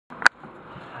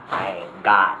I ain't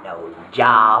got no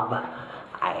job.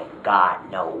 I ain't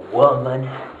got no woman.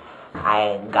 I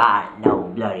ain't got no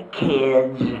bloody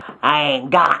kids. I ain't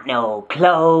got no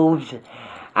clothes.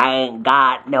 I ain't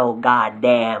got no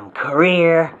goddamn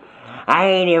career. I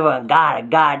ain't even got a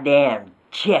goddamn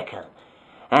chicken.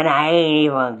 And I ain't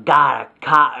even got a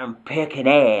cotton picking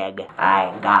egg. I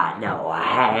ain't got no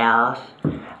house.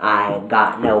 I ain't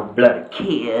got no bloody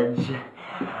kids.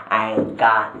 I ain't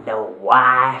got no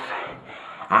wife.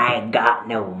 I ain't got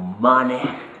no money.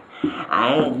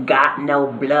 I ain't got no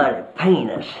bloody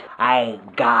penis. I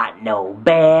ain't got no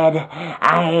bed.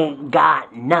 I ain't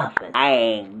got nothing. I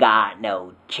ain't got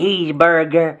no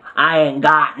cheeseburger. I ain't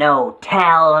got no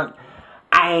talent.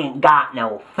 I ain't got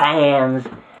no fans.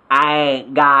 I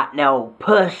ain't got no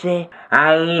pussy.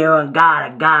 I ain't even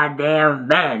got a goddamn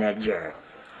manager.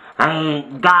 I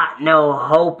ain't got no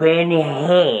hope in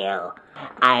hell.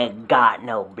 I ain't got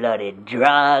no bloody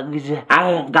drugs.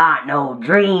 I ain't got no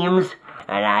dreams.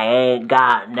 And I ain't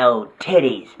got no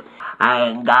titties. I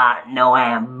ain't got no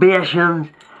ambitions.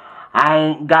 I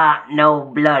ain't got no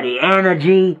bloody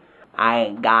energy. I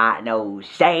ain't got no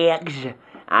sex.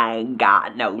 I ain't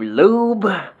got no lube.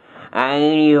 I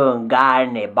ain't even got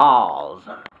any balls.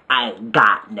 I ain't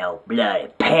got no bloody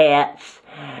pets.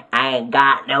 I ain't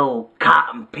got no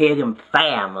cotton picking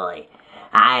family.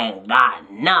 I ain't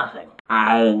got nothing.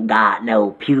 I ain't got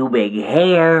no pubic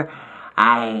hair.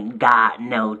 I ain't got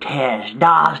no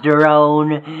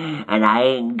testosterone. And I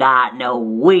ain't got no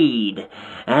weed.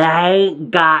 And I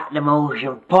ain't got the most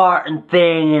important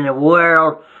thing in the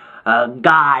world, a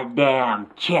goddamn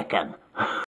chicken.